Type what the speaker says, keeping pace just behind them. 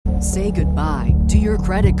Say goodbye to your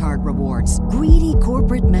credit card rewards. Greedy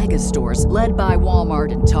corporate mega stores, led by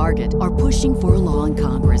Walmart and Target, are pushing for a law in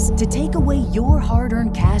Congress to take away your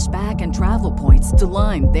hard-earned cash back and travel points to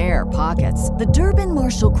line their pockets. The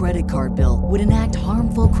Durbin-Marshall credit card bill would enact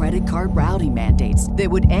harmful credit card routing mandates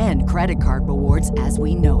that would end credit card rewards as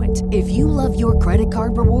we know it. If you love your credit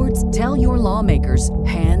card rewards, tell your lawmakers,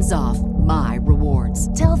 hands off my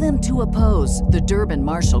rewards. Tell them to oppose the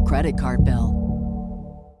Durbin-Marshall credit card bill.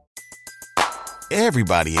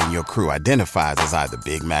 Everybody in your crew identifies as either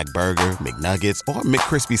Big Mac Burger, McNuggets, or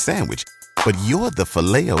McCrispy Sandwich. But you're the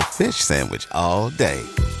Filet-O-Fish Sandwich all day.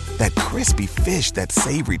 That crispy fish, that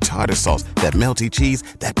savory tartar sauce, that melty cheese,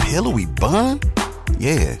 that pillowy bun.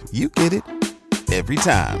 Yeah, you get it. Every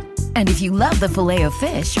time. And if you love the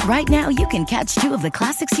Filet-O-Fish, right now you can catch two of the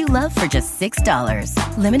classics you love for just $6.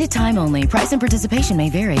 Limited time only. Price and participation may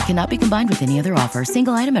vary. Cannot be combined with any other offer.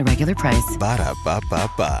 Single item at regular price.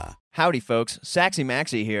 Ba-da-ba-ba-ba. Howdy, folks. Saxy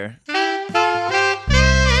Maxie here.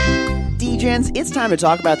 D-Gens, it's time to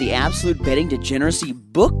talk about the Absolute Betting Degeneracy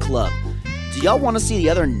Book Club. Do y'all want to see the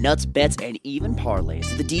other nuts bets and even parlays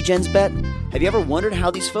that the D-Gens bet? Have you ever wondered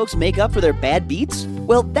how these folks make up for their bad beats?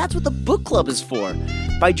 Well, that's what the book club is for.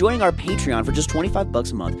 By joining our Patreon for just $25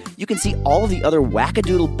 a month, you can see all of the other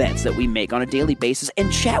wackadoodle bets that we make on a daily basis and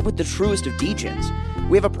chat with the truest of D-Gens.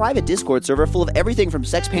 We have a private Discord server full of everything from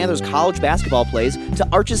Sex Panthers college basketball plays to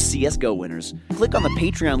Arch's CSGO winners. Click on the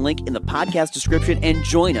Patreon link in the podcast description and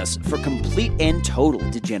join us for complete and total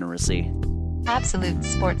degeneracy. Absolute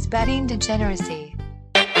sports betting degeneracy.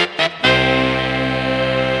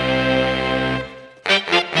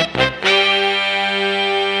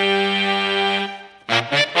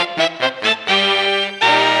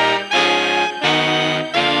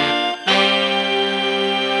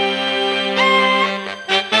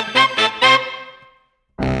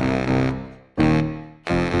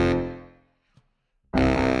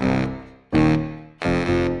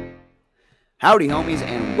 Howdy, homies,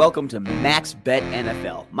 and welcome to MaxBet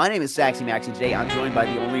NFL. My name is Saxy Max, and today I'm joined by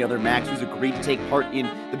the only other Max who's agreed to take part in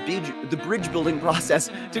the bridge building process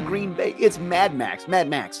to Green Bay. It's Mad Max. Mad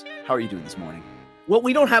Max, how are you doing this morning? Well,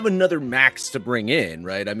 we don't have another Max to bring in,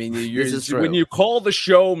 right? I mean, when you call the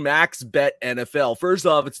show MaxBet NFL, first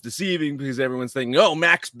off, it's deceiving because everyone's thinking, oh,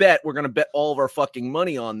 MaxBet, we're going to bet all of our fucking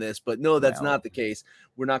money on this. But no, that's not the case.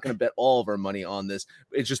 We're not going to bet all of our money on this.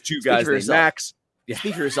 It's just two guys named Max. Yeah.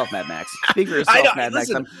 Speak for yourself, Mad Max. Speak for yourself, Mad Max.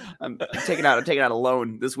 I'm taking out a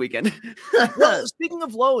loan this weekend. Well, speaking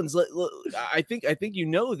of loans, I think you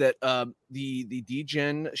know that the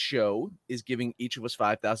D-Gen show is giving each of us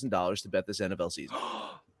 $5,000 to bet this NFL season.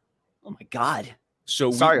 Oh my God!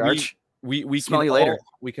 So sorry, Arch. We smell you later.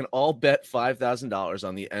 We can all bet $5,000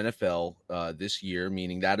 on the NFL this year,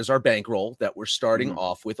 meaning that is our bankroll that we're starting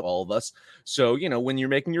off with, all of us. So when you're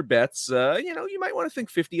making your bets, you might want to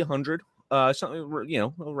think 50, 100. Something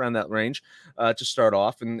around that range to start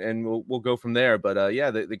off, and we'll go from there. But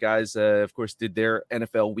the guys of course did their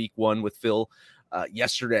NFL Week 1 with Phil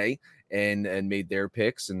yesterday and made their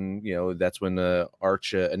picks, and that's when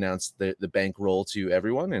Arch announced the bankroll to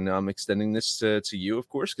everyone, and I'm extending this to you, of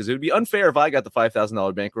course, because it would be unfair if I got the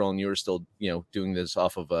 $5,000 bankroll and you were still doing this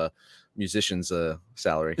off of a musician's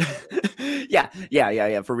salary.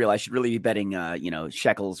 Yeah. For real, I should really be betting,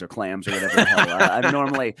 shekels or clams or whatever the hell. I'm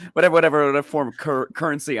normally whatever form of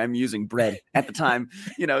currency I'm using, bread at the time.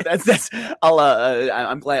 That's.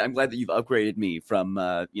 I'm glad that you've upgraded me from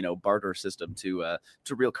barter system to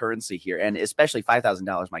real currency here, and especially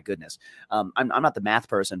 $5,000. My goodness, I'm not the math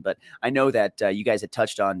person, but I know that you guys had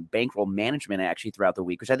touched on bankroll management actually throughout the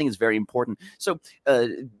week, which I think is very important. So,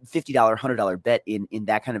 $50, $100 bet in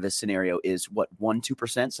that kind of a scenario is what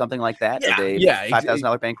 1-2%, something like that.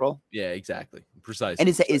 $5,000 bankroll. Yeah, exactly, precisely. And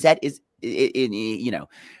is that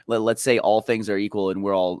let's say all things are equal and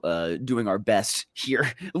we're all doing our best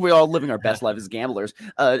here. We're all living our best life as gamblers.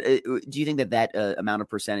 Do you think that amount of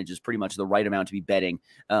percentage is pretty much the right amount to be betting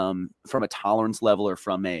from a tolerance level, or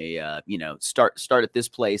from a start at this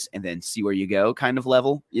place and then see where you go kind of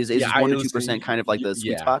level? Is 1 to 2% kind of like the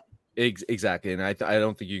sweet spot? Exactly, and I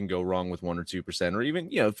don't think you can go wrong with 1 or 2%, or even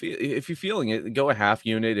if you're feeling it, go a half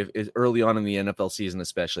unit if early on in the NFL season,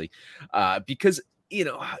 especially because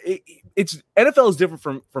it's NFL is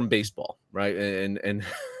different from baseball, right? And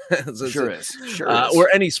sure is. Or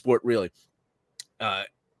any sport really.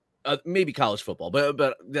 Maybe college football,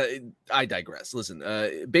 but I digress. Listen,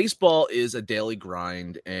 baseball is a daily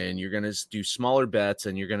grind, and you're going to do smaller bets,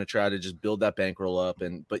 and you're going to try to just build that bankroll up,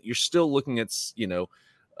 but you're still looking at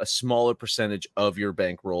a smaller percentage of your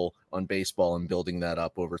bankroll on baseball and building that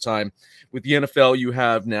up over time. With the NFL, you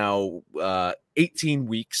have now 18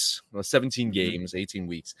 weeks, 17 games, 18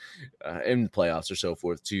 weeks in the playoffs or so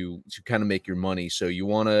forth to kind of make your money. So you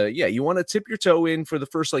want to tip your toe in for the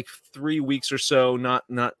first like 3 weeks or so, not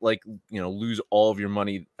like, lose all of your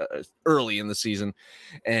money early in the season,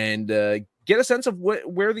 and get a sense of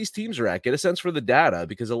where these teams are at, get a sense for the data,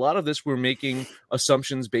 because a lot of this we're making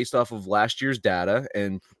assumptions based off of last year's data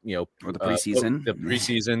and, or the preseason,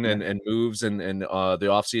 and moves and the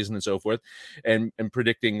offseason and so forth, and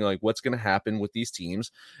predicting like what's going to happen with these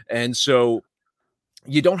teams. And so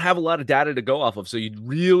you don't have a lot of data to go off of. So you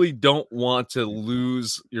really don't want to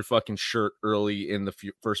lose your fucking shirt early in the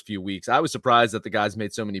first few weeks. I was surprised that the guys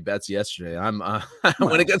made so many bets yesterday.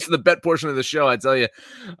 When it gets to the bet portion of the show, I tell you,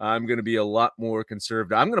 I'm going to be a lot more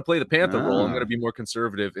conservative. I'm going to play the Panther role. I'm going to be more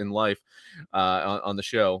conservative in life on the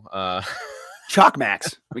show. Chalk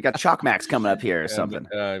Max. We got Chalk Max coming up here or something.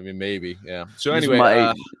 I mean, maybe. Yeah. So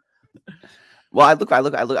anyway, well, I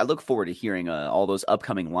look forward to hearing all those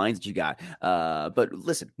upcoming lines that you got. But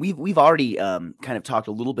listen, we've already kind of talked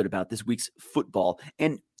a little bit about this week's football,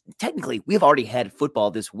 and technically we've already had football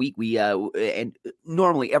this week. And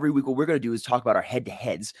normally every week what we're going to do is talk about our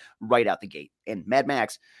head-to-heads right out the gate. And Mad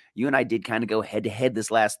Max, you and I did kind of go head-to-head this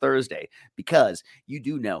last Thursday, because you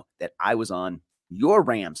do know that I was on your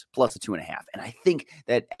Rams plus the 2.5, and I think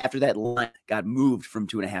that after that line got moved from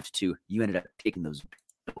 2.5 to 2, you ended up taking those,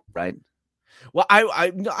 right? Well,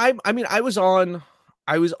 I mean, I was on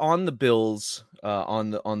the Bills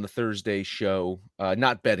on the Thursday show,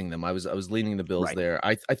 not betting them. I was leaning the Bills there.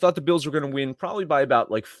 I thought the Bills were going to win probably by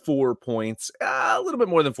about like 4 points, a little bit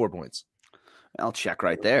more than 4 points. I'll check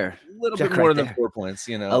right there. A little bit more than 4 points,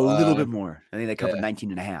 a little bit more. I think they covered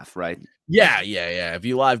 19.5, right? Yeah. If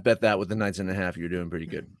you live bet that with the 19.5, you're doing pretty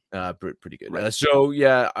good. Pretty good.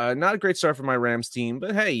 Right. Not a great start for my Rams team,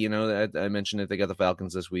 but hey, I mentioned it. They got the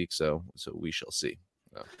Falcons this week, so we shall see.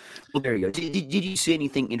 Well, there you go. Did you see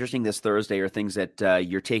anything interesting this Thursday, or things that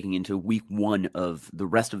you're taking into week one of the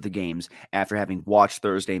rest of the games after having watched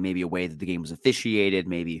Thursday, maybe a way that the game was officiated,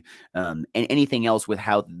 maybe and anything else with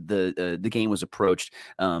how the game was approached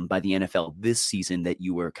by the NFL this season that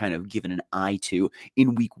you were kind of given an eye to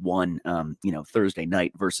in week one, Thursday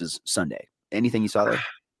night versus Sunday? Anything you saw there?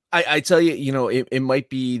 I tell you, it might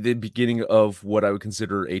be the beginning of what I would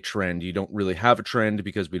consider a trend. You don't really have a trend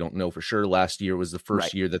because we don't know for sure. Last year was the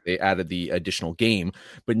first year that they added the additional game,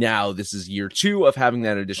 but now this is year 2 of having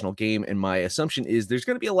that additional game. And my assumption is there's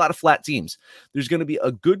going to be a lot of flat teams. There's going to be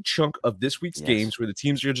a good chunk of this week's games where the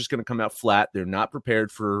teams are just going to come out flat. They're not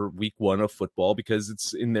prepared for week 1 of football because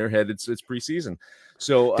it's in their head. It's preseason.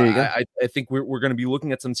 So I think we're going to be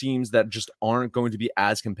looking at some teams that just aren't going to be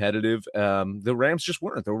as competitive. The Rams just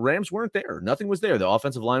weren't. The Rams weren't there. Nothing was there. The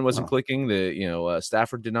offensive line wasn't clicking.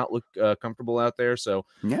 Stafford did not look comfortable out there. So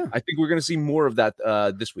I think we're going to see more of that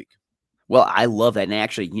this week. Well, I love that. And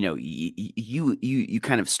actually, you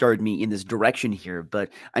kind of started me in this direction here. But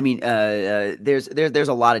I mean, there's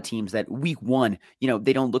a lot of teams that week 1,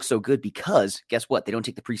 they don't look so good because guess what? They don't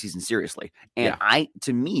take the preseason seriously. And I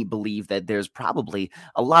believe that there's probably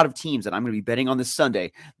a lot of teams that I'm going to be betting on this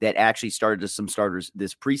Sunday that actually started some starters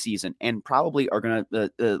this preseason and probably are going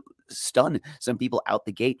to stun some people out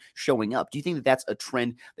the gate showing up. Do you think that that's a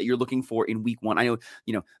trend that you're looking for in week 1? I know,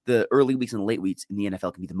 the early weeks and the late weeks in the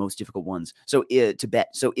NFL can be the most difficult ones to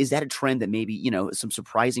bet. So is that a trend that maybe, some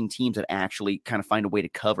surprising teams that actually kind of find a way to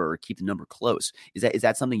cover or keep the number close? Is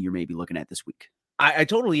that something you're maybe looking at this week? I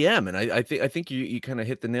totally am, and I think you kind of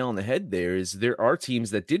hit the nail on the head there. Is there are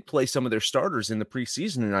teams that did play some of their starters in the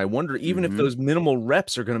preseason, and I wonder even if those minimal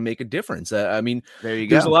reps are going to make a difference. I mean,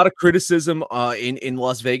 there's a lot of criticism in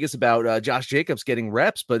Las Vegas about Josh Jacobs getting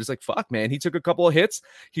reps, but it's like, fuck, man, he took a couple of hits,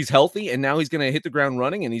 he's healthy, and now he's going to hit the ground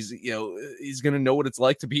running, and he's going to know what it's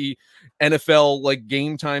like to be NFL like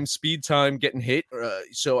game time, speed time, getting hit.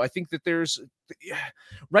 So I think that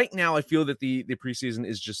right now, I feel that the preseason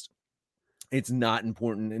is just. It's not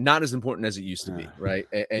important, not as important as it used to be, right?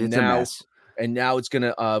 And now it's going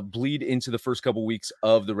to bleed into the first couple weeks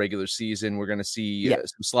of the regular season. We're going to see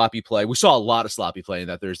some sloppy play. We saw a lot of sloppy play in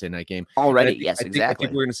that Thursday night game already. I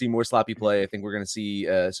think we're going to see more sloppy play. I think we're going to see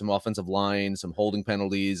some offensive line, some holding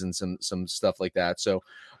penalties, and some stuff like that. So,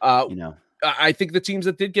 I think the teams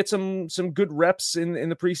that did get some good reps in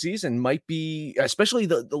the preseason might be, especially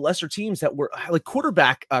the lesser teams that were like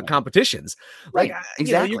quarterback competitions. Right,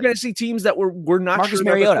 exactly. You're going to see teams that were not Marcus sure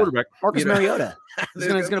Mariota. about quarterback. Marcus Mariota is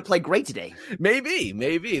going to play great today. Maybe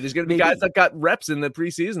there's going to be guys that got reps in the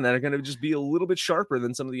preseason that are going to just be a little bit sharper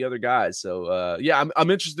than some of the other guys. So I'm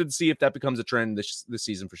interested to see if that becomes a trend this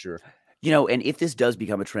season for sure. And if this does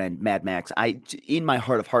become a trend, Mad Max, in my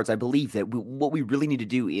heart of hearts, I believe that what we really need to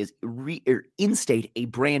do is instate a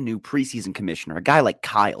brand new preseason commissioner, a guy like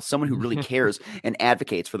Kyle, someone who really cares and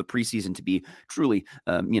advocates for the preseason to be truly,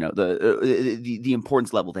 the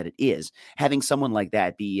importance level that it is. Having someone like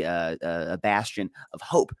that be a bastion of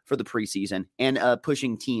hope for the preseason and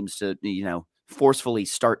pushing teams to, forcefully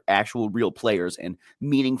start actual real players and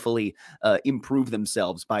meaningfully improve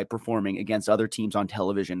themselves by performing against other teams on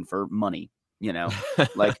television for money.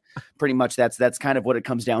 Like pretty much that's kind of what it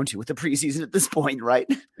comes down to with the preseason at this point, right?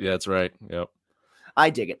 Yeah, that's right. Yep. I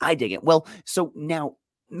dig it. Well, so now,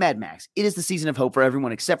 Mad Max, it is the season of hope for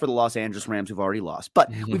everyone except for the Los Angeles Rams, who've already lost.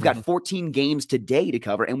 But we've got 14 games today to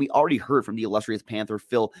cover, and we already heard from the illustrious Panther,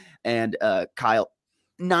 Phil, and Kyle.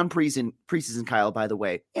 Non-preseason Kyle, by the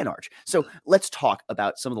way, and Arch. So let's talk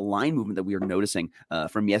about some of the line movement that we are noticing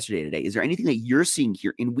from yesterday today. Is there anything that you're seeing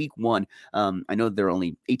here in week one? I know there are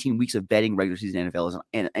only 18 weeks of betting regular season NFL,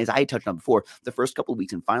 and as I touched on before, the first couple of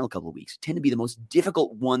weeks and final couple of weeks tend to be the most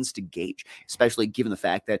difficult ones to gauge, especially given the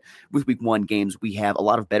fact that with week one games, we have a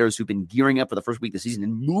lot of bettors who've been gearing up for the first week of the season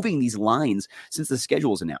and moving these lines since the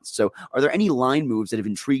schedule was announced. So are there any line moves that have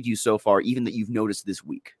intrigued you so far, even that you've noticed this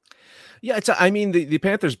week? Yeah, the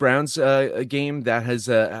Panthers-Browns game that has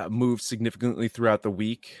moved significantly throughout the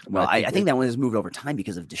week. Well, I think that one has moved over time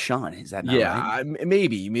because of Deshaun. Is that not right?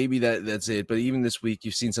 Maybe that's it. But even this week,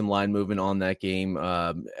 you've seen some line movement on that game,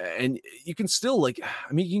 and you can still you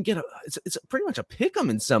can get it's pretty much a pick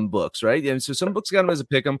 'em in some books, right? And so some books got them as a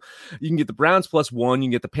pick 'em. You can get the Browns +1, you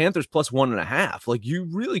can get the Panthers +1.5. Like you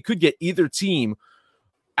really could get either team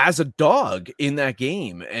as a dog in that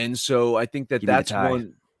game, and so I think that's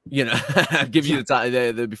one. Give you the time.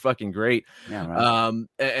 That'd be fucking great. Yeah, right.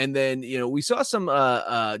 And then we saw some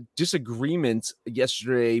disagreements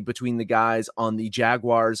yesterday between the guys on the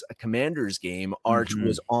Jaguars Commanders game. Arch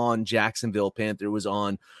was on Jacksonville, Panther was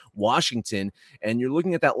on Washington, and you're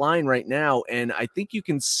looking at that line right now, and I think you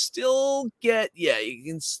can still get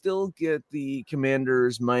the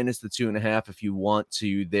Commanders minus the 2.5 if you want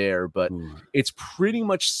to there, but it's pretty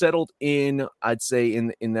much settled in, I'd say,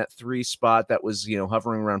 in that 3 spot that was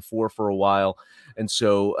hovering around 4 for a while. And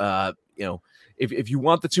so if you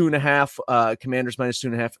want the 2.5, Commanders minus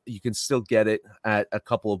 2.5, you can still get it at a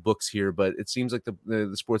couple of books here, but it seems like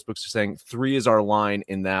the sports books are saying 3 is our line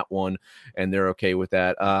in that one, and they're okay with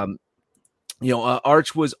that.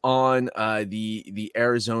 Arch was on the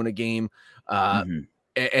Arizona game, and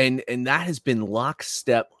that has been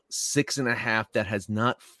lockstep 6.5 that has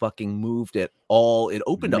not fucking moved at all. It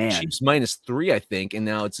opened up Chiefs -3, I think, and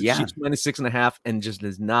now it's Chiefs -6.5 and just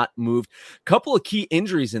has not moved. Couple of key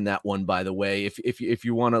injuries in that one, by the way. If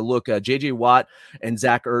you want to look, JJ Watt and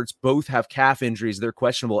Zach Ertz both have calf injuries. They're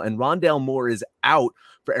questionable, and Rondale Moore is out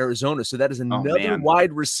for Arizona. So that is another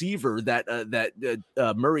wide receiver that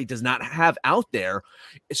Murray does not have out there.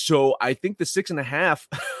 So I think the 6.5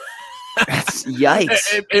 That's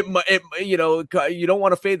yikes. You don't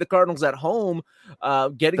want to fade the Cardinals at home.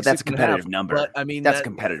 But that's a competitive number. But I mean, that's a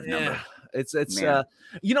competitive number. It's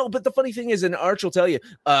but the funny thing is, and Arch will tell you,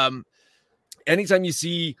 anytime you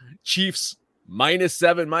see Chiefs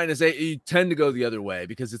 -7, -8, you tend to go the other way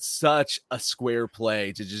because it's such a square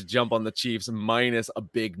play to just jump on the Chiefs minus a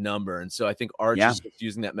big number. And so I think Arch is just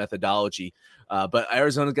using that methodology. But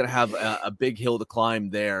Arizona's going to have a big hill to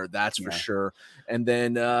climb there. That's for sure. And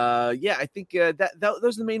then, I think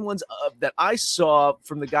those are the main ones that I saw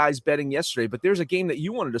from the guys betting yesterday. But there's a game that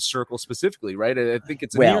you wanted to circle specifically, right? I think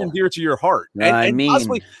it's near and dear to your heart. And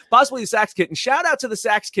possibly the Sax Kitten. Shout out to the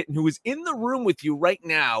Sax Kitten who is in the room with you right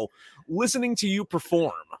now, listening to you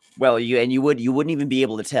perform. Well, you wouldn't even be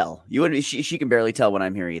able to tell. You wouldn't. She can barely tell when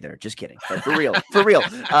I'm here either. Just kidding. But for real.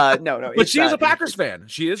 No. But she's a Packers fan.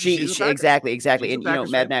 She's exactly. And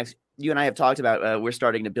Mad Max, you and I have talked about we're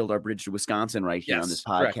starting to build our bridge to Wisconsin right here on this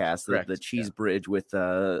podcast. Correct. The cheese bridge with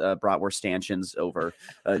bratwurst stanchions over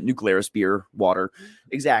Nuclearis beer water.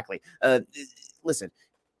 Exactly. Listen.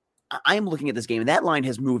 I am looking at this game, and that line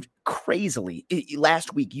has moved crazily.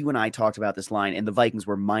 Last week, you and I talked about this line, and the Vikings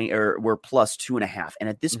were plus 2.5. And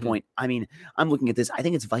at this point, I mean, I'm looking at this. I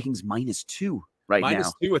think it's Vikings -2 right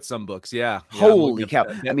now. -2 at some books, yeah. Holy cow!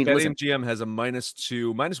 I mean, BetMGM has a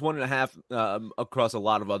 -2, -1.5 across a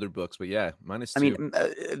lot of other books, but yeah, -2. I mean,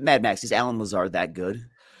 Mad Max, is Alan Lazard that good?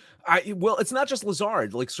 Well, it's not just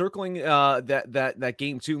Lazard. Like circling that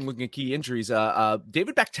game too, and looking at key injuries.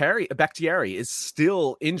 David Bakhtiari is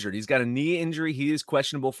still injured. He's got a knee injury. He is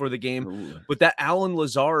questionable for the game. Ooh. But that Alan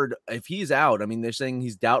Lazard, if he's out, I mean, they're saying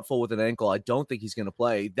he's doubtful with an ankle. I don't think he's going to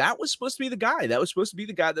play. That was supposed to be the guy. That was supposed to be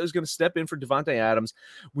the guy that was going to step in for Devontae Adams.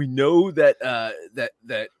 We know that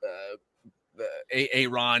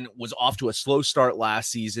Aaron was off to a slow start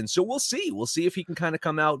last season. So we'll see. We'll see if he can kind of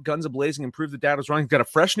come out guns a-blazing and prove the dad was wrong. He's got a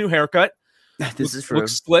fresh new haircut. This is true.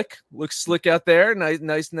 Looks slick out there.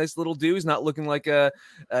 Nice little dude. He's not looking like a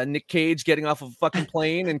Nick Cage getting off of a fucking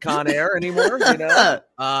plane in Con Air anymore.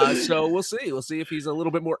 So we'll see. We'll see if he's a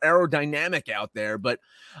little bit more aerodynamic out there. But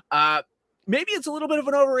maybe it's a little bit of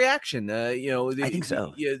an overreaction. I think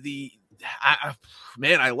so.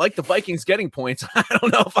 Man, I like the Vikings getting points. I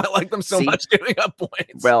don't know if I like them so much giving up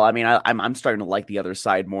points. Well, I mean, I'm starting to like the other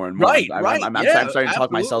side more and more. Right. I'm starting to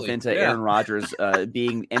talk myself into Aaron Rodgers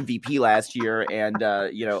being MVP last year, and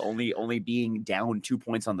only being down 2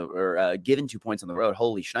 points given 2 points on the road.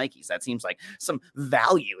 Holy shnikes, that seems like some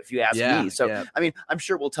value if you ask me. So I mean, I'm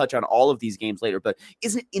sure we'll touch on all of these games later, but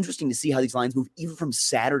isn't it interesting to see how these lines move even from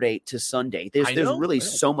Saturday to Sunday? There's really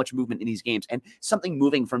so much movement in these games, and something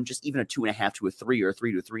moving from just even a 2.5 to a 3 or a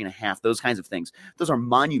 3 to a 3.5, those kinds of things. Those are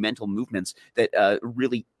monumental movements that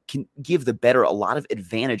really can give the bettor a lot of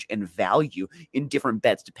advantage and value in different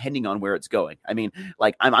bets depending on where it's going. I mean,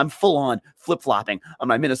 like I'm full on flip-flopping on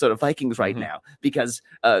my Minnesota Vikings right now because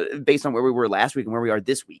based on where we were last week and where we are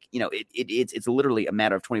this week, it's literally a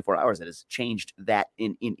matter of 24 hours that has changed that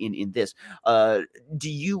in this. Do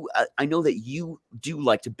you I know that you do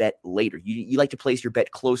like to bet later. You like to place your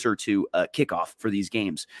bet closer to kickoff for these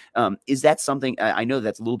games. Is that something I know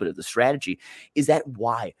that's a little bit of the strategy? Is that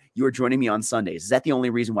why you're joining me on Sundays? Is that the only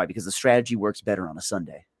reason why? Because the strategy works better on a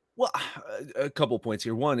Sunday. Well, a couple points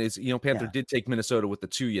here. One is, Panther did take Minnesota with the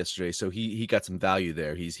 2 yesterday, so he got some value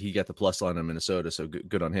there. He got the plus line on Minnesota, so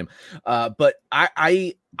good on him. But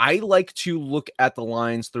I like to look at the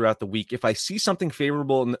lines throughout the week. If I see something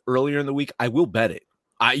favorable earlier in the week, I will bet it.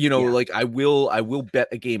 I will bet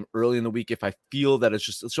a game early in the week if I feel that it's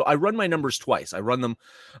just. So I run my numbers twice. I run them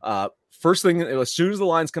first thing as soon as the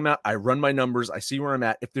lines come out. I run my numbers. I see where I'm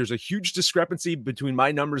at. If there's a huge discrepancy between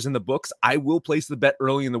my numbers and the books, I will place the bet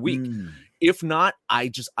early in the week. If not,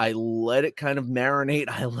 I let it kind of marinate.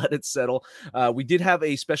 I let it settle. We did have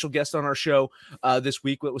a special guest on our show this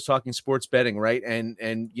week that was talking sports betting, right? And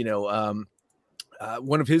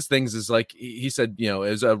one of his things is like he said,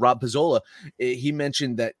 as Rob Pizzola, he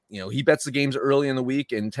mentioned that, he bets the games early in the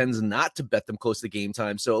week and tends not to bet them close to game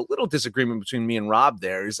time. So a little disagreement between me and Rob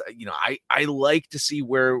there is, I like to see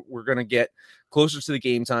where we're going to get closer to the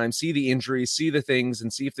game time, see the injuries, see the things,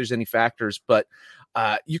 and see if there's any factors. But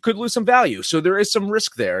you could lose some value. So there is some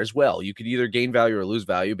risk there as well. You could either gain value or lose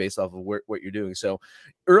value based off of what you're doing. So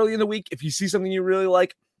early in the week, if you see something you really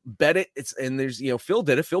like, bet it. There's Phil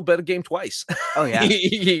did it. Phil bet a game twice. Oh yeah.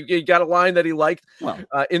 he got a line that he liked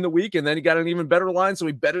in the week, and then he got an even better line, so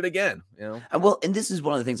he bet it again. Well, and this is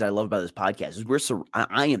one of the things I love about this podcast is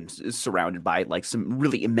I am surrounded by like some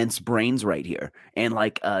really immense brains right here, and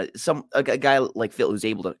like a guy like Phil who's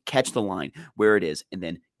able to catch the line where it is and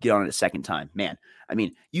then get on it a second time. Man, I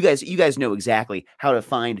mean, you guys know exactly how to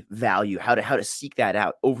find value, how to seek that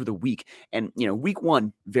out over the week. And, week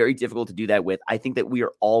one, very difficult to do that with. I think that we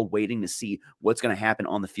are all waiting to see what's going to happen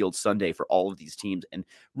on the field Sunday for all of these teams and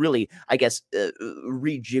really, I guess,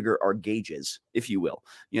 rejigger our gauges, if you will.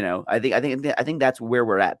 I think that's where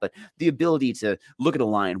we're at. But the ability to look at a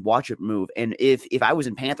line, watch it move. And if I was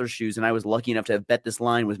in Panthers shoes and I was lucky enough to have bet this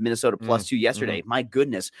line with Minnesota +2 yesterday, my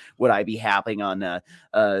goodness, would I be happy on the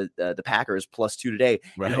Packers +2 today,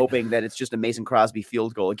 and hoping that it's just a Mason Crosby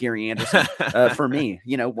field goal, a Gary Anderson for me,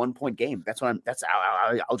 1 point game.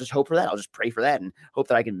 I'll just hope for that. I'll just pray for that and hope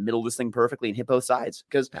that I can middle this thing perfectly and hit both sides.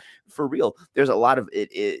 Because for real, there's a lot of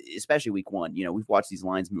it, especially week one. We've watched these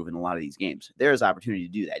lines move in a lot of these games. There's opportunity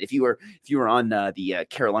to do that. If you were on the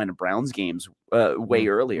Carolina Browns games way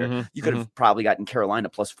earlier, you could have probably gotten Carolina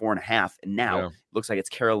 +4.5, and now looks like it's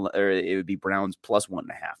it would be Browns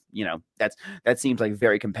 +1.5. That seems like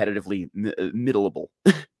very competitively middleable.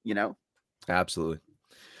 Absolutely.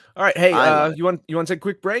 All right, hey, you want to take a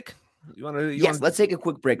quick break? Let's take a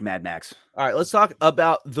quick break, Mad Max. All right, let's talk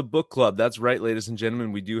about the book club. That's right, ladies and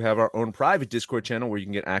gentlemen. We do have our own private Discord channel where you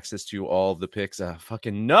can get access to all of the picks.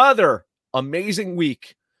 Fucking another amazing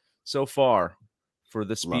week so far for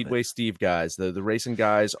the Speedway Steve guys. The racing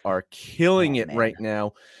guys are killing it right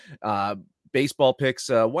now. Baseball picks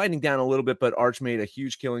winding down a little bit, but Arch made a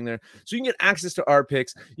huge killing there. So you can get access to our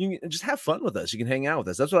picks. You can just have fun with us. You can hang out with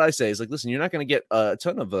us. That's what I say is like, listen, you're not going to get a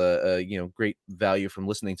ton of great value from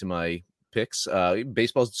listening to my picks.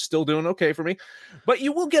 Baseball's still doing okay for me, but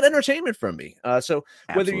you will get entertainment from me. So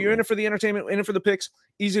whether you're in it for the entertainment, in it for the picks,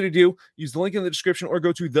 easy to do. Use the link in the description or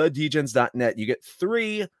go to thedgens.net. You get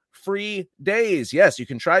 3 free days. Yes, you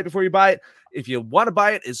can try it before you buy it. If you want to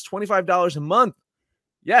buy it, it's $25 a month.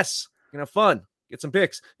 Yes. You can have fun, get some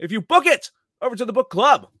picks. If you book it over to the book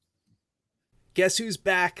club, Guess who's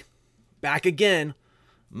back? Back again.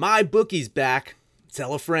 My bookie's back.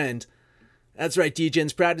 Tell a friend. That's right,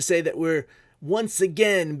 DJ's proud to say that we're once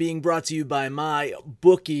again being brought to you by My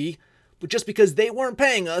Bookie. But just because they weren't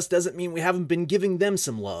paying us doesn't mean we haven't been giving them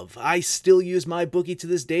some love. I still use My Bookie to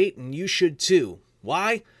this date, and you should too.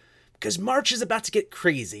 Why? Because March is about to get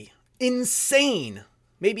crazy. Insane.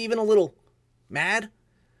 Maybe even a little mad.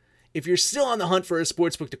 If you're still on the hunt for a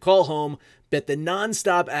sportsbook to call home, bet the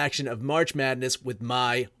non-stop action of March Madness with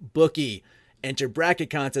My Bookie. Enter bracket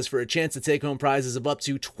contests for a chance to take home prizes of up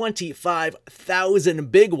to 25,000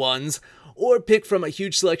 big ones, or pick from a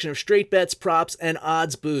huge selection of straight bets, props, and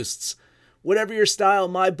odds boosts. Whatever your style,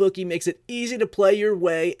 My Bookie makes it easy to play your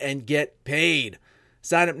way and get paid.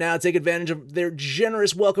 Sign up now, take advantage of their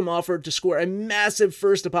generous welcome offer to score a massive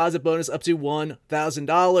first deposit bonus up to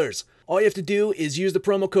 $1,000. All you have to do is use the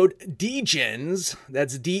promo code DEGENS,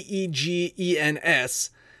 that's DEGENS,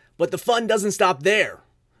 but the fun doesn't stop there.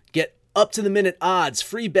 Get up-to-the-minute odds,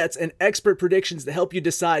 free bets, and expert predictions to help you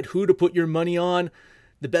decide who to put your money on.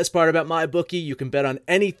 The best part about My Bookie, you can bet on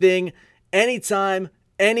anything, anytime,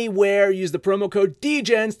 anywhere. Use the promo code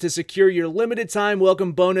DEGENS to secure your limited-time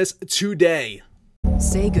welcome bonus today.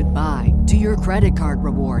 Say goodbye to your credit card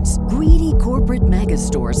rewards. Greedy corporate mega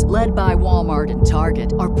stores, led by Walmart and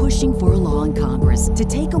Target, are pushing for a law in Congress to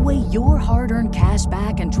take away your hard-earned cash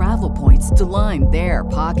back and travel points to line their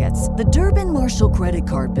pockets. The Durbin-Marshall credit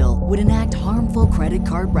card bill would enact harmful credit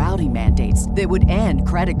card routing mandates that would end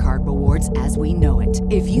credit card rewards as we know it.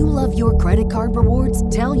 If you love your credit card rewards,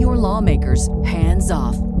 tell your lawmakers, hands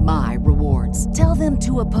off My Rewards. Tell them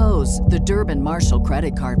to oppose the Durbin-Marshall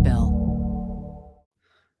credit card bill.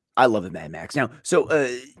 I love it, Mad Max. Now, so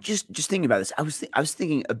just thinking about this, I was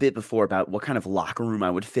thinking a bit before about what kind of locker room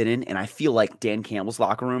I would fit in, and I feel like Dan Campbell's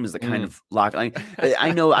locker room is the kind of locker.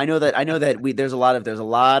 I know that there's a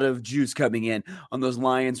lot of juice coming in on those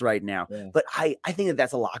Lions right now, but I think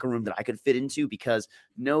that's a locker room that I could fit into because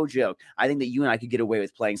no joke, I think that you and I could get away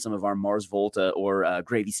with playing some of our Mars Volta or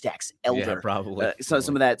Gravy Stacks Elder, probably.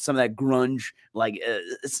 Some of that grunge, like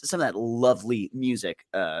some of that lovely music.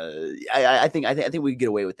 I think we could get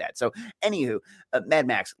away with that. So, anywho, Mad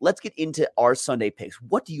Max, let's get into our Sunday picks.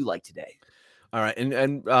 What do you like today? All right, and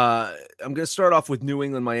I'm going to start off with New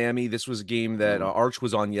England, Miami. This was a game that Arch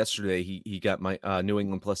was on yesterday. He got my New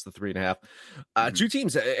England plus the 3.5. Two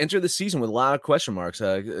teams enter the season with a lot of question marks.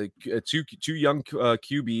 Two young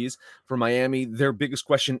QBs for Miami. Their biggest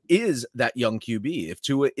question is that young QB. If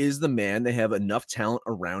Tua is the man, they have enough talent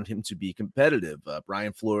around him to be competitive.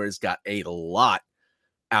 Brian Flores got a lot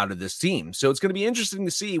out of this team. So it's going to be interesting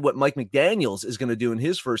to see what Mike McDaniels is going to do in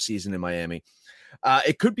his first season in Miami.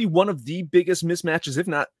 It could be one of the biggest mismatches, if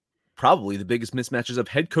not probably the biggest mismatches of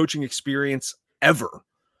head coaching experience ever.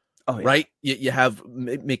 Oh, yeah. Right? You have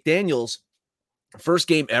McDaniels' first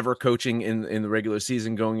game ever coaching in the regular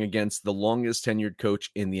season going against the longest tenured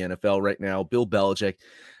coach in the NFL right now, Bill Belichick.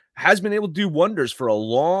 Has been able to do wonders for a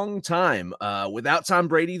long time. Without Tom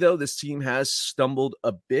Brady, though, this team has stumbled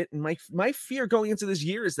a bit. And my fear going into this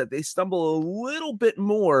year is that they stumble a little bit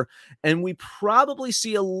more, and we probably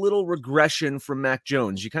see a little regression from Mac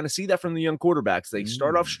Jones. You kind of see that from the young quarterbacks. They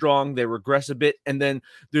start off strong, they regress a bit, and then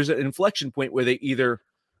there's an inflection point where they either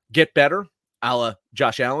get better, a la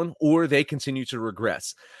Josh Allen, or they continue to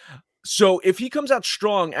regress. So if he comes out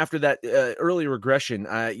strong after that early regression,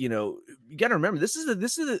 you got to remember, this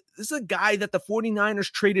is a guy that the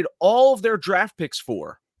 49ers traded all of their draft picks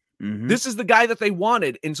for. Mm-hmm. This is the guy that they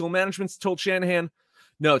wanted until management told Shanahan,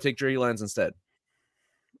 no, take Trey Lance instead.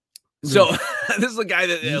 So this is a guy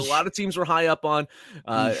that a lot of teams were high up on.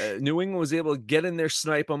 New England was able to get in there,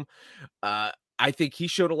 snipe him. I think he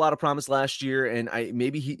showed a lot of promise last year, and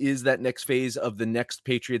maybe he is that next phase of the next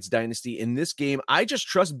Patriots dynasty. In this game, I just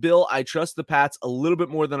trust Bill. I trust the Pats a little bit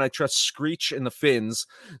more than I trust Screech and the Finns.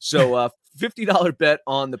 So $50 bet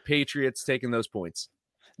on the Patriots taking those points.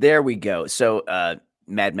 There we go. So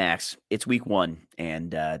Mad Max, it's week 1, and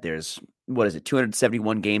there's,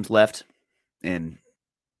 271 games left, and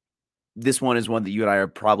this one is one that you and I are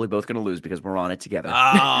probably both going to lose because we're on it together.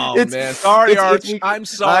 Oh, man. Sorry, Arch. I'm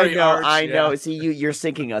sorry, Arch. I know. Yeah. See, you're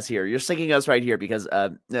sinking us here. You're sinking us right here because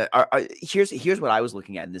here's what I was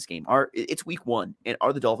looking at in this game. It's week 1, and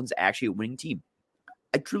are the Dolphins actually a winning team?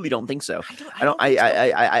 I truly don't think so.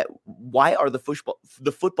 Why are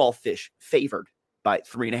the football fish favored by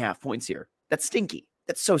 3.5 points here? That's stinky.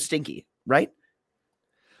 That's so stinky, right?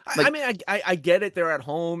 I mean, I get it. They're at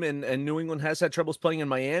home, and New England has had troubles playing in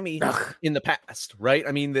Miami in the past, right?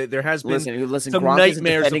 I mean, there has been listen. some Gronk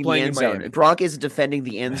nightmares isn't of playing in zone. Miami. Gronk isn't defending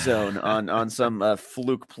the end zone on some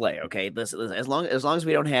fluke play. Okay, listen, as long as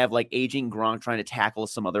we don't have like aging Gronk trying to tackle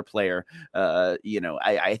some other player, I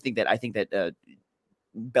think that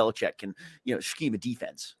Belichick can scheme a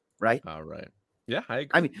defense, right? All right. Yeah, I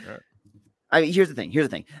agree. I mean, here's the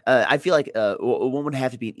thing. I feel like one would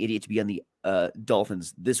have to be an idiot to be on the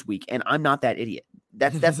Dolphins this week, and I'm not that idiot.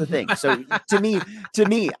 That's the thing. So to me,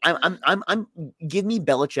 I'm give me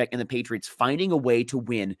Belichick and the Patriots finding a way to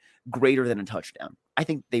win greater than a touchdown. I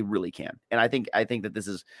think they really can, and I think that this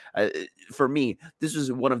is for me. This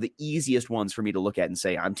is one of the easiest ones for me to look at and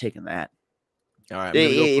say I'm taking that. All right,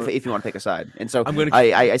 if you want to pick a side. And so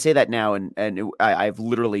I say that now, and I've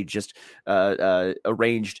literally just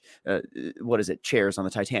arranged what is it, chairs on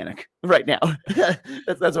the Titanic right now.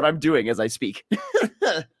 that's what I'm doing as I speak.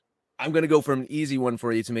 I'm going to go for an easy one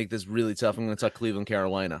for you to make this really tough. I'm going to talk Cleveland,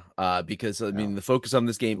 Carolina, because, I mean, the focus on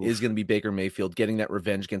this game is going to be Baker Mayfield getting that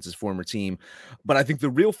revenge against his former team. But I think the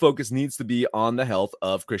real focus needs to be on the health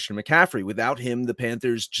of Christian McCaffrey. Without him, the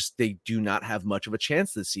Panthers they do not have much of a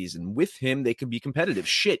chance this season. With him, they can be competitive.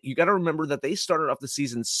 Shit, you got to remember that they started off the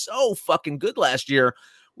season so fucking good last year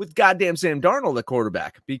with goddamn Sam Darnold at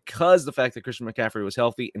quarterback because the fact that Christian McCaffrey was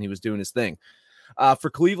healthy and he was doing his thing. For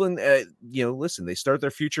Cleveland, listen, they start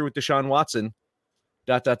their future with Deshaun Watson,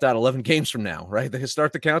 11 games from now, right? They can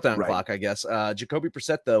start the countdown clock, I guess. Jacoby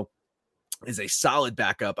Brissett, though, is a solid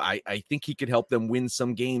backup. I think he could help them win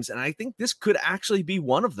some games, and I think this could actually be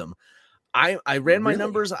one of them. I ran my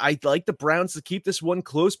numbers. I like the Browns to keep this one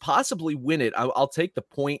close, possibly win it. I'll take the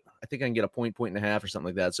point. I think I can get a point and a half or something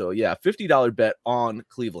like that. So, yeah, $50 bet on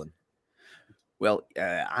Cleveland. Well,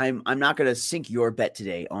 I'm not going to sink your bet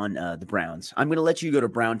today on the Browns. I'm going to let you go to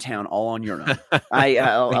Browntown all on your own.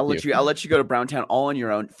 I'll let you go to Browntown all on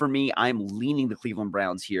your own. For me, I'm leaning the Cleveland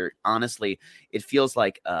Browns here. Honestly, it feels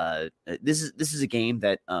like this is a game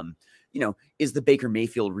that is the Baker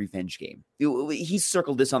Mayfield revenge game. He's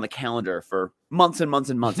circled this on the calendar for months and months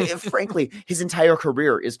and months. Frankly, his entire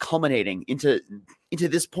career is culminating into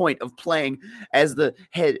this point of playing as the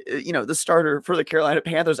head, the starter for the Carolina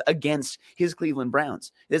Panthers against his Cleveland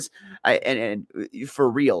Browns. And for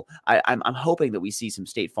real, I'm hoping that we see some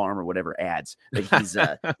State Farm or whatever ads that he's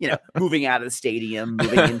moving out of the stadium,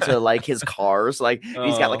 moving into like his cars, like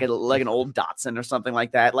he's got like an old Datsun or something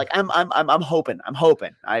like that. Like I'm hoping.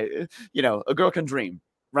 A girl can dream.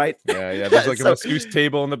 Right? Yeah. There's like a masseuse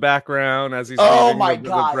table in the background as he's oh my the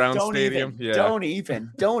God, Brown Stadium. Don't even.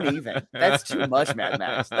 That's too much, Mad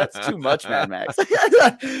Max.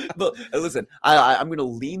 But listen, I'm going to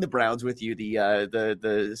lean the Browns with you,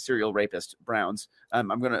 the serial rapist Browns. I'm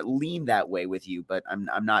going to lean that way with you, but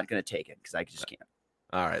I'm not going to take it because I just can't.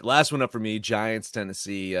 All right, last one up for me, Giants,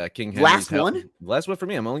 Tennessee, King Henry. Last one for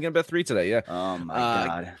me. I'm only going to bet 3 today, yeah. Oh, my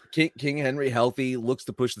God. King Henry healthy, looks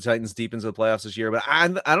to push the Titans deep into the playoffs this year, but I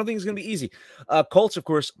don't think it's going to be easy. Colts, of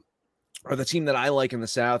course, are the team that I like in the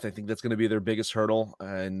South. I think that's going to be their biggest hurdle,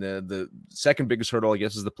 and the second biggest hurdle, I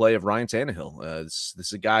guess, is the play of Ryan Tannehill. This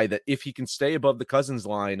is a guy that, if he can stay above the Cousins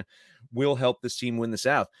line, will help this team win the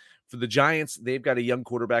South. For the Giants, they've got a young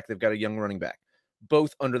quarterback, they've got a young running back,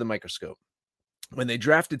 both under the microscope. When they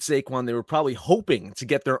drafted Saquon, they were probably hoping to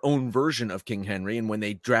get their own version of King Henry. And when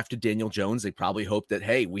they drafted Daniel Jones, they probably hoped that,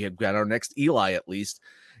 hey, we have got our next Eli at least.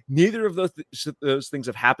 Neither of those things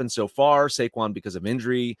have happened so far. Saquon because of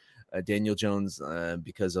injury, Daniel Jones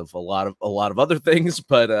because of a lot of other things.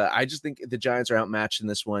 But I just think the Giants are outmatched in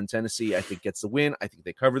this one. Tennessee, I think, gets the win. I think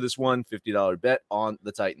they cover this one. $50 bet on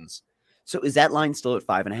the Titans. So is that line still at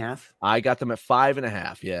 5.5? I got them at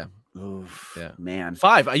 5.5. Yeah. Oof, yeah, man.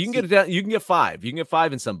 5. You can get it down. You can get 5. You can get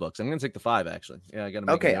 5 in some books. I'm going to take the 5 actually. Yeah, I got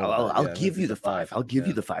to. Okay, I'll give you the 5. I'll give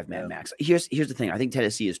you the 5, Mad Max. Here's the thing. I think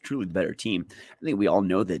Tennessee is truly the better team. I think we all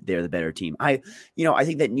know that they're the better team. I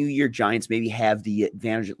think that New Year Giants maybe have the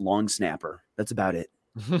advantage at long snapper. That's about it.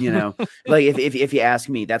 Like if you ask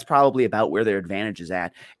me, that's probably about where their advantage is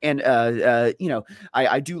at. And I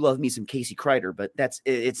do love me some Casey Kreider, but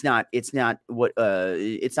it's not what's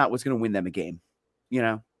going to win them a game.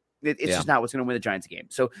 It's just not what's going to win the Giants game.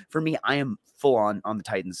 So for me, I am full on the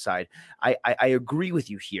Titans side. I agree with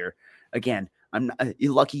you here. Again,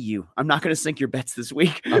 lucky you. I'm not going to sink your bets this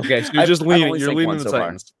week. Okay, so you're leaning the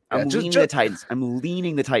Titans. I'm leaning the Titans. I'm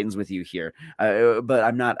leaning the Titans with you here. But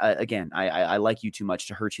I'm not. Again, I like you too much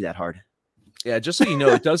to hurt you that hard. Yeah, just so you know,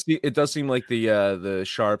 it does seem like the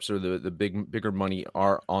sharps or the bigger money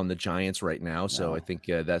are on the Giants right now. So I think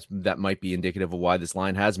that might be indicative of why this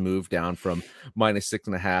line has moved down from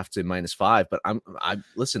 -6.5 to -5. But I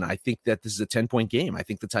listen. I think that this is a 10-point game. I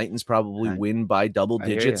think the Titans probably win by double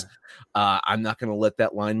digits. I'm not going to let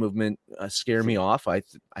that line movement scare me off. I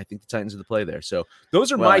think the Titans are the play there. So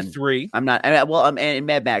those are my three. I'm not. And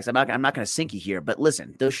Mad Max, I'm not going to sink you here. But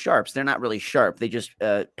listen, those sharps, they're not really sharp. They just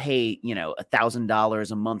pay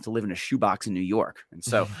 $1,000 a month to live in a shoebox in New York, and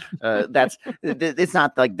so it's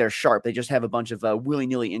not like they're sharp. They just have a bunch of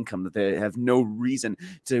willy-nilly income that they have no reason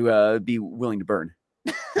to be willing to burn.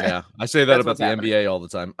 Yeah, I say that about the NBA all the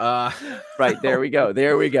time. Right, there we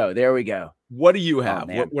go. What do you have?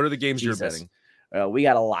 What are the games you're betting? We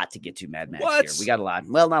got a lot to get to, Mad Max. Here. We got a lot.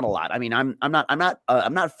 Well, not a lot. I mean, I'm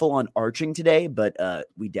not full on arching today, but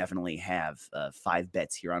we definitely have 5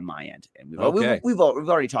 bets here on my end, and we've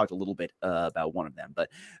already talked a little bit about one of them. But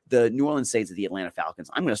the New Orleans Saints of the Atlanta Falcons.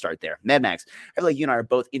 I'm going to start there, Mad Max. I feel like you and I are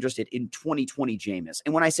both interested in 2020 Jameis,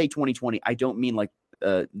 and when I say 2020, I don't mean like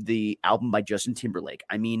the album by Justin Timberlake.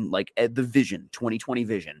 I mean like the vision, 2020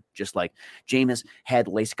 vision, just like Jameis had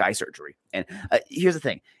LASIK eye surgery. And here's the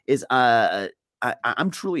thing: is I'm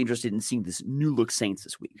truly interested in seeing this new look Saints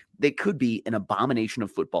this week. They could be an abomination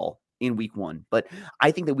of football in week 1, but I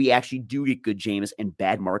think that we actually do get good Jameis and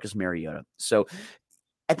bad Marcus Mariota. So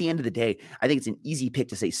at the end of the day, I think it's an easy pick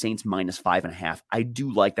to say Saints -5.5. I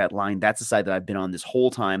do like that line. That's the side that I've been on this whole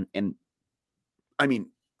time. And I mean,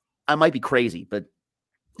 I might be crazy, but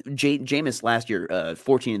Jameis last year,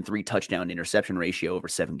 14-3 touchdown interception ratio over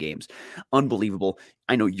 7 games. Unbelievable.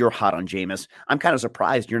 I know you're hot on Jameis. I'm kind of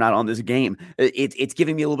surprised you're not on this game. It's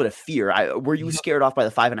giving me a little bit of fear. Were you scared off by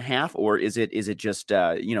the 5.5, or is it just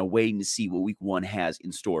waiting to see what week 1 has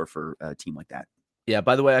in store for a team like that? Yeah,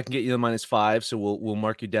 by the way, I can get you the -5, so we'll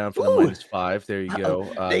mark you down for the -5. There you go.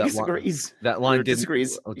 That line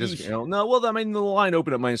disagrees. No, well, I mean, the line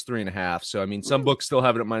opened at -3.5. So I mean, some books still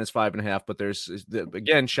have it at -5.5, but there's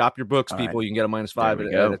again, shop your books, people. Right. You can get a -5 at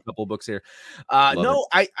a couple of books here.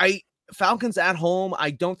 I Falcons at home.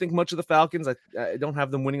 I don't think much of the Falcons. I don't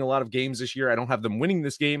have them winning a lot of games this year. I don't have them winning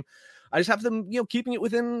this game. I just have them, keeping it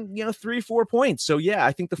within, 3-4 points. So yeah,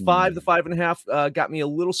 I think the 5.5 got me a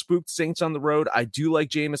little spooked. Saints on the road. I do like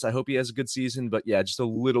Jameis. I hope he has a good season, but yeah, just a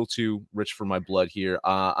little too rich for my blood here.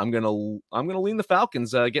 I'm gonna lean the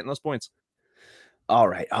Falcons getting those points. All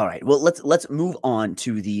right. Well, let's move on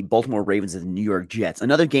to the Baltimore Ravens and the New York Jets.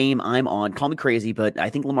 Another game I'm on. Call me crazy, but I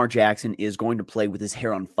think Lamar Jackson is going to play with his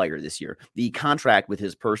hair on fire this year. The contract with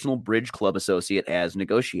his personal bridge club associate as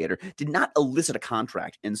negotiator did not elicit a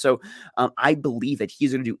contract, and so I believe that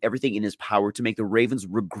he's going to do everything in his power to make the Ravens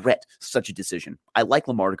regret such a decision. I like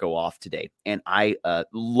Lamar to go off today, and I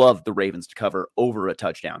love the Ravens to cover over a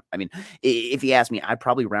touchdown. I mean, if you ask me, I'd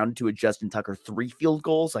probably round it to a Justin Tucker 3 field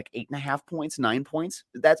goals, like 8.5 points, 9 points.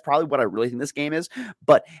 That's probably what I really think this game is.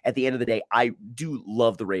 But at the end of the day, I do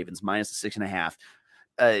love the Ravens -6.5.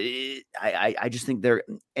 I just think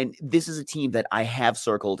and this is a team that I have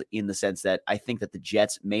circled in the sense that I think that the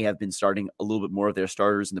Jets may have been starting a little bit more of their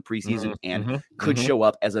starters in the preseason and could show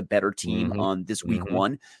up as a better team on this week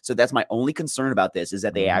 1. So that's my only concern about this, is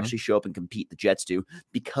that they actually show up and compete. The Jets do,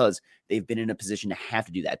 because they've been in a position to have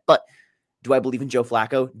to do that. But do I believe in Joe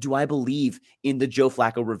Flacco? Do I believe in the Joe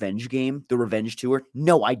Flacco revenge game, the revenge tour?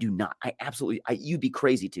 No, I do not. You'd be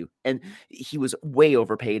crazy to. And he was way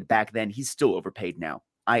overpaid back then. He's still overpaid now.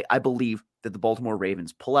 I believe that the Baltimore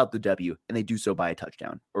Ravens pull out the W, and they do so by a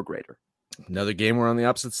touchdown or greater. Another game we're on the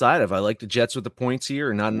opposite side of. I like the Jets with the points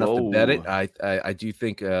here, not enough to bet it. I do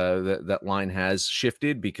think that line has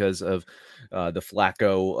shifted because of the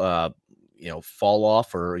Flacco fall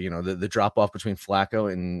off, or the drop off between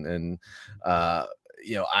Flacco and I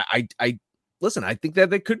listen. I think that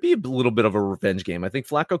there could be a little bit of a revenge game. I think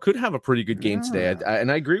Flacco could have a pretty good game today, and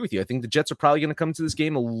I agree with you. I think the Jets are probably going to come to this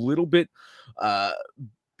game a little bit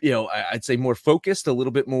I'd say more focused, a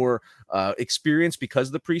little bit more experienced because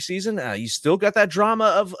of the preseason. You still got that drama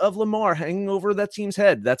of Lamar hanging over that team's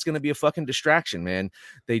head. That's going to be a fucking distraction, man.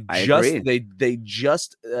 They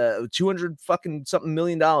just 200 fucking something $1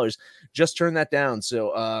 million just turned that down.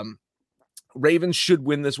 So Ravens should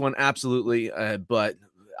win this one, absolutely. But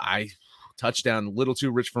touchdown, a little too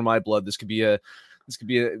rich for my blood. This could be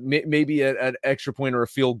maybe an extra point or a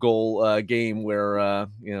field goal game where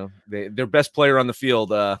their best player on the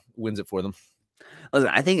field wins it for them. Listen,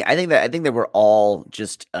 I think that we're all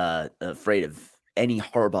just afraid of any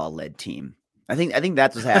Harbaugh led team I think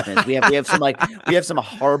that's what's happening. We have some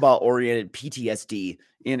Harbaugh oriented PTSD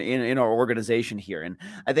in our organization here, and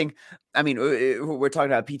we're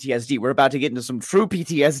talking about PTSD. We're about to get into some true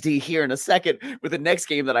PTSD here in a second with the next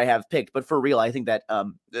game that I have picked. But for real, I think that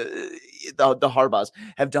the Harbaughs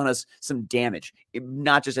have done us some damage,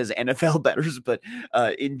 not just as NFL bettors, but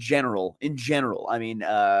in general. I mean,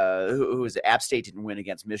 who was it? App State didn't win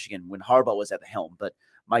against Michigan when Harbaugh was at the helm, but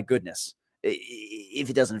my goodness. If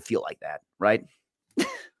it doesn't feel like that, right?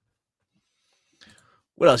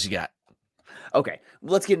 What else you got? Okay,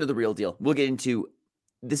 let's get into the real deal. We'll get into,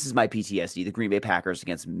 this is my PTSD, the Green Bay Packers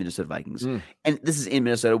against Minnesota Vikings. And this is in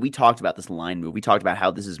Minnesota. We talked about this line move. We talked about how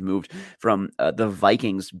this has moved from the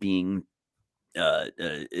Vikings being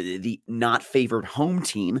the not favored home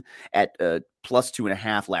team at plus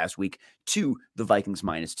 2.5 last week to the Vikings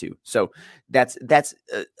 -2. So that's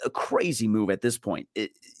a crazy move at this point,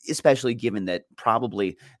 especially given that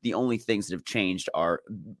probably the only things that have changed are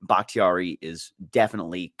Bakhtiari is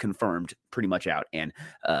definitely confirmed pretty much out, and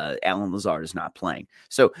Alan Lazard is not playing.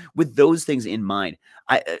 So with those things in mind,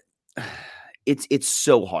 it's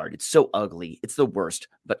so hard. It's so ugly. It's the worst.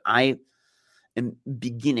 But I am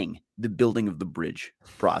beginning the building of the bridge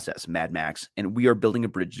process, Mad Max, and we are building a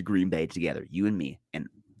bridge to Green Bay together, you and me, and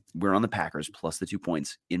we're on the Packers plus the 2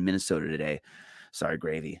 points in Minnesota today. Sorry,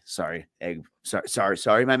 Gravy. Sorry, Egg.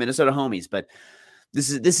 Sorry, my Minnesota homies, but this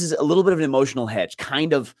is a little bit of an emotional hedge,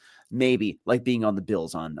 kind of maybe like being on the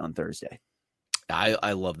Bills on Thursday.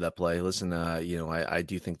 I love that play. Listen, I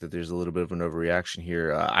do think that there's a little bit of an overreaction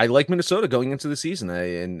here. I like Minnesota going into the season,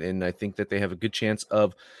 and I think that they have a good chance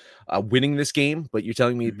of winning this game. But you're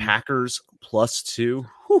telling me Packers +2?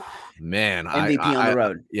 Whew, man, MVP on the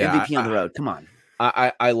road. Yeah, MVP on the road. Come on.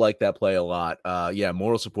 I like that play a lot.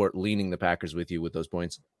 Moral support, leaning the Packers with you with those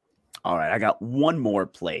points. All right, I got one more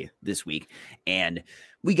play this week, and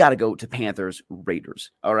we got to go to Panthers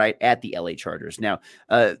Raiders. All right, at the LA Chargers. Now,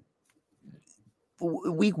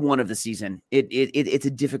 week 1 of the season, it's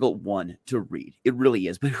a difficult one to read. It really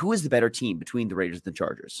is. But who is the better team between the Raiders and the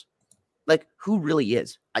Chargers? Like, who really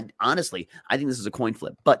is? Honestly, I think this is a coin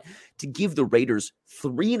flip. But to give the Raiders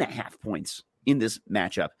 3.5 points in this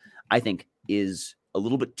matchup, I think is a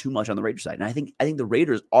little bit too much on the Raiders side. And I think the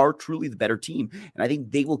Raiders are truly the better team, and I think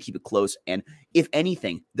they will keep it close. And if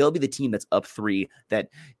anything, they'll be the team that's up 3 that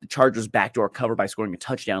the Chargers backdoor cover by scoring a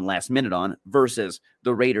touchdown last minute on, versus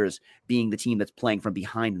the Raiders being the team that's playing from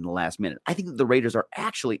behind in the last minute. I think that the Raiders are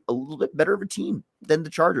actually a little bit better of a team than the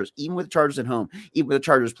Chargers, even with the Chargers at home, even with the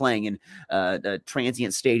Chargers playing in a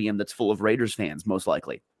transient stadium that's full of Raiders fans, most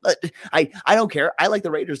likely. But I don't care. I like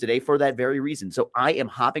the Raiders today for that very reason. So I am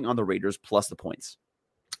hopping on the Raiders plus the points.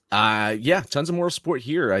 Tons of moral support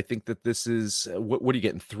here. I think that this is what are you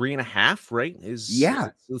getting? 3.5, right?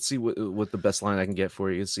 Let's see what the best line I can get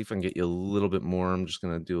for you. Let's see if I can get you a little bit more. I'm just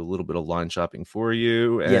gonna do a little bit of line shopping for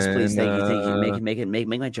you. Yes, please. Thank you. Make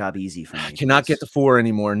my job easy for me. I cannot get to 4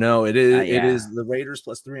 anymore. No, it is it is the Raiders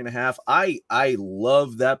plus 3.5. I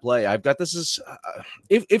love that play. I've got this as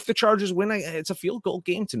if the Chargers win, it's a field goal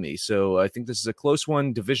game to me. So I think this is a close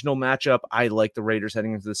one, divisional matchup. I like the Raiders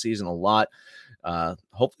heading into the season a lot.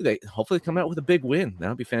 Hopefully they come out with a big win. That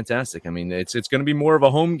would be fantastic. I mean, it's going to be more of a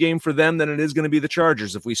home game for them than it is going to be the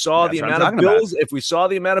Chargers. If we saw the amount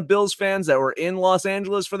of Bills fans that were in Los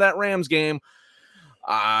Angeles for that Rams game,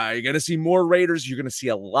 you're going to see more Raiders. You're going to see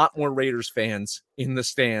a lot more Raiders fans in the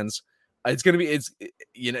stands. It's going to be,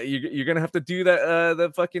 you're going to have to do that,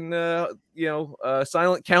 the fucking,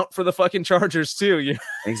 silent count for the fucking Chargers too.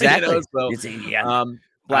 Exactly.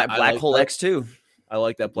 Black Hole X2. I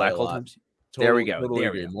like that Black Hole times. There we go. Totally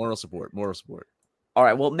agree. Moral support. All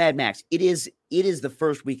right. Well, Mad Max, it is the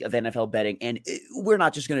first week of NFL betting, and we're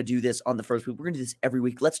not just going to do this on the first week. We're going to do this every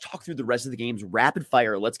week. Let's talk through the rest of the games rapid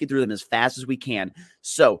fire. Let's get through them as fast as we can.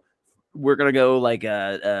 So we're going to go like,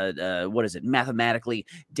 mathematically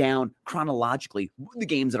down chronologically the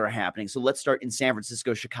games that are happening. So let's start in San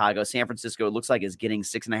Francisco, Chicago. San Francisco, it looks like, is getting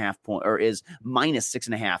 6.5 points, or is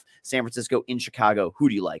 -6.5. San Francisco in Chicago. Who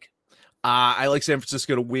do you like? I like San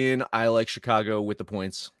Francisco to win. I like Chicago with the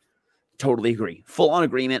points. Totally agree. Full on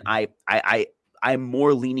agreement. I'm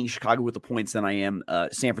more leaning Chicago with the points than I am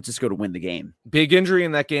San Francisco to win the game. Big injury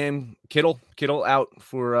in that game. Kittle out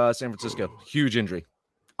for San Francisco. Huge injury.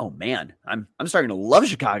 Oh man, I'm starting to love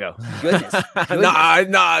Chicago. Goodness.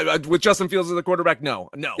 No. With Justin Fields as the quarterback, no.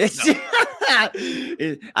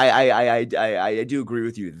 I do agree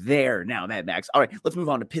with you there now, Mad Max. All right, let's move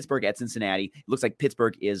on to Pittsburgh at Cincinnati. It looks like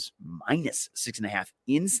Pittsburgh is -6.5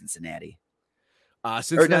 in Cincinnati.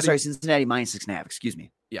 Cincinnati -6.5. Excuse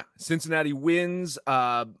me. Yeah, Cincinnati wins.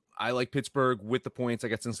 I like Pittsburgh with the points. I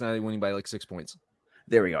got Cincinnati winning by like 6 points.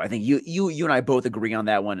 There we go. I think you and I both agree on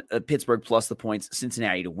that one. Pittsburgh plus the points,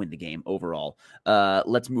 Cincinnati to win the game overall.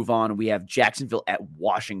 Let's move on. We have Jacksonville at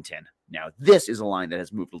Washington. Now, this is a line that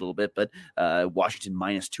has moved a little bit, but Washington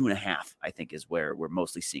minus 2.5, I think, is where we're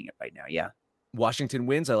mostly seeing it right now. Yeah. Washington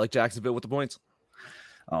wins. I like Jacksonville with the points.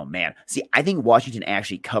 Oh, man. See, I think Washington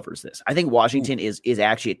actually covers this. I think Washington is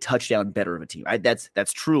actually a touchdown better of a team.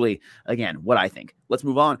 That's truly, again, what I think. Let's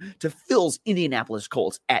move on to Phil's Indianapolis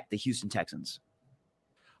Colts at the Houston Texans.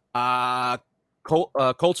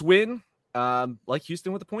 Colts win. Like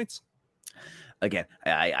Houston with the points. Again,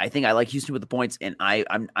 I think I like Houston with the points, and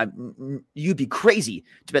I'm you'd be crazy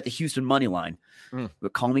to bet the Houston money line,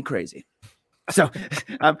 but call me crazy. So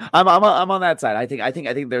I'm on that side. I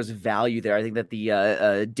think there's value there. I think that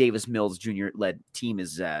the Davis Mills Jr. led team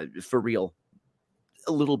is for real.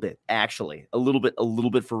 A little bit, actually, a little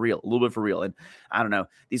bit for real. And I don't know,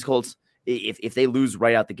 these Colts, if they lose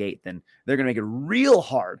right out the gate, then they're going to make it real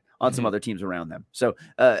hard on some other teams around them. So,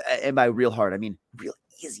 and by real hard, I mean real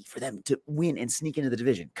easy for them to win and sneak into the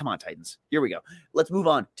division. Come on, Titans. Here we go. Let's move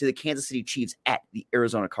on to the Kansas City Chiefs at the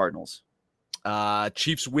Arizona Cardinals.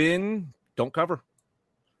 Chiefs win, don't cover.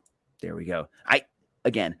 There we go.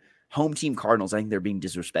 Again, home team Cardinals, I think they're being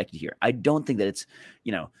disrespected here. I don't think that it's,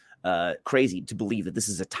 crazy to believe that this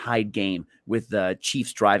is a tied game with the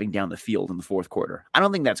Chiefs driving down the field in the fourth quarter. I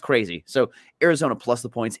don't think that's crazy. So Arizona plus the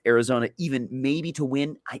points, Arizona even maybe to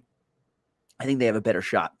win. I think they have a better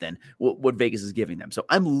shot than what Vegas is giving them. So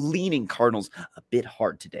I'm leaning Cardinals a bit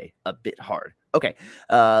hard today, a bit hard. Okay,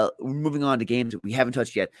 moving on to games that we haven't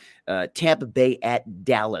touched yet. Tampa Bay at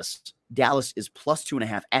Dallas. Dallas is plus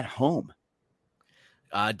 2.5 at home.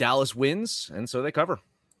 Dallas wins, and so they cover.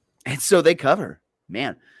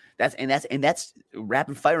 Man. That's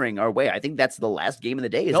rapid firing our way. I think that's the last game of the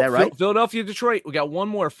day. Is that right? Philadelphia, Detroit. We got one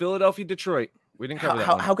more. Philadelphia, Detroit. We didn't cover that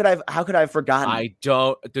one. How could I have forgotten? I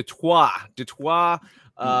don't. Detroit.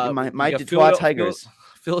 My Detroit Tigers.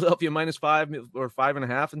 Philadelphia minus 5 or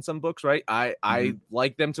 5.5 in some books, right? I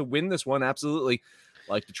like them to win this one. Absolutely.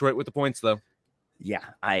 Like Detroit with the points, though. Yeah,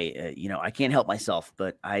 I can't help myself,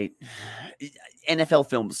 but NFL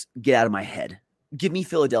films get out of my head. Give me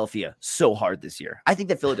Philadelphia so hard this year. I think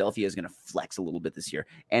that Philadelphia is going to flex a little bit this year.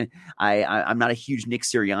 And I'm not a huge Nick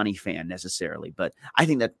Sirianni fan necessarily, but I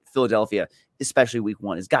think that Philadelphia, especially week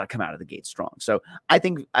 1, has got to come out of the gate strong. So I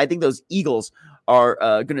think those Eagles are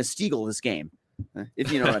going to steagle this game,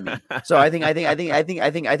 if you know what I mean. So I think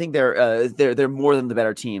they're more than the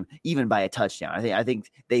better team, even by a touchdown. I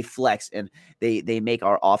think they flex and they make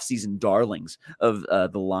our offseason darlings of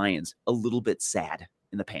the Lions a little bit sad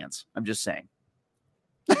in the pants. I'm just saying.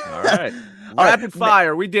 All right. Rapid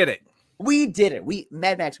fire. We did it.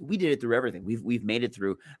 Mad Max, we did it through everything. We've made it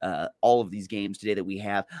through all of these games today that we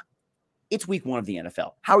have. It's week 1 of the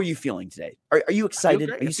NFL. How are you feeling today? Are you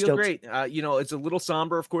excited? Are you feel great? It's a little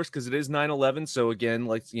somber, of course, because it is 9/11. So again,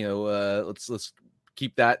 let's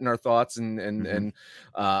keep that in our thoughts and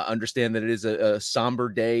understand that it is a somber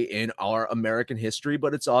day in our American history,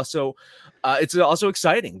 but it's also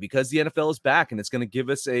exciting because the NFL is back and it's going to give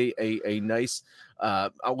us a nice, I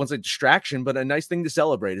won't say distraction, but a nice thing to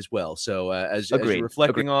celebrate as well. So as you're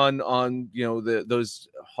reflecting on those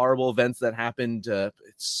horrible events that happened,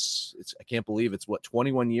 it's I can't believe it's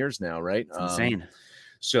 21 years now, right? It's insane.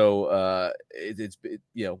 So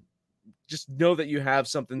just know that you have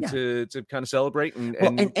something to kind of celebrate and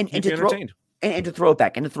keep you entertained. And to throw it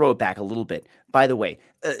back a little bit. By the way,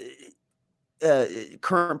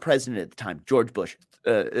 current president at the time, George Bush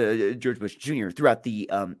Jr. throughout the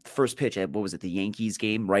first pitch at the Yankees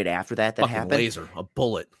game right after that happened. Laser, a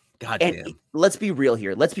bullet. God damn. Let's be real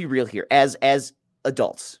here. As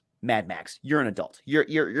adults, Mad Max, you're an adult.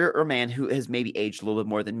 You're a man who has maybe aged a little bit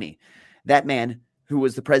more than me. That man who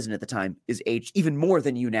was the president at the time is aged even more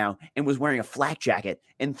than you now and was wearing a flak jacket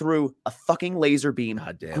and threw a fucking laser beam.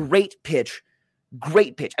 God damn. Great pitch.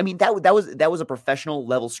 I mean, that was a professional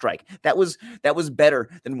level strike. That was better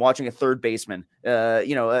than watching a third baseman,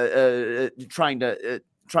 trying to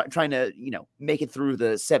make it through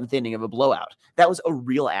the 7th inning of a blowout. That was a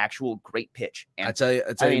real, actual great pitch. And I tell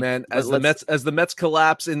you, man, as the Mets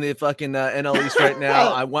collapse in the fucking NL East right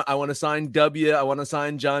now, I want to sign W. I want to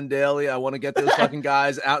sign John Daly. I want to get those fucking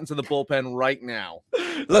guys out into the bullpen right now.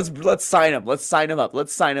 Let's sign them. Let's sign them up.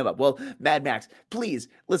 Well, Mad Max, please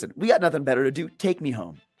listen. We got nothing better to do. Take me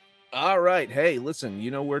home. All right. Hey, listen,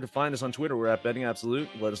 you know where to find us on Twitter. We're at Betting Absolute.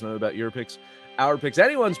 Let us know about your picks, our picks,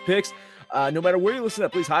 anyone's picks. No matter where you listen to,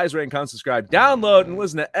 please highest rate and comment, subscribe, download, and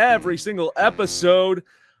listen to every single episode.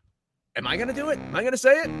 Am I going to do it? Am I going to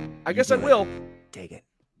say it? I guess I will. Take it.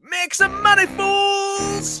 Make some money,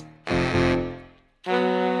 fools!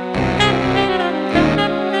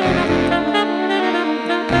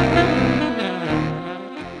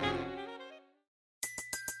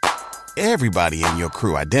 Everybody in your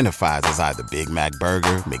crew identifies as either Big Mac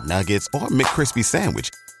Burger, McNuggets, or McCrispy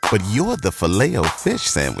Sandwich. But you're the Filet-O-Fish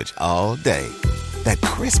Sandwich all day. That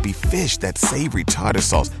crispy fish, that savory tartar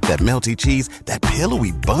sauce, that melty cheese, that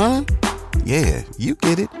pillowy bun. Yeah, you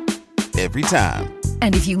get it. Every time.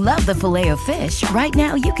 And if you love the Filet-O-Fish, right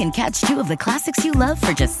now you can catch two of the classics you love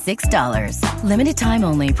for just $6. Limited time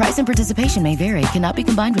only. Price and participation may vary. Cannot be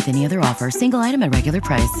combined with any other offer. Single item at regular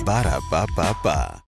price. Ba-da-ba-ba-ba.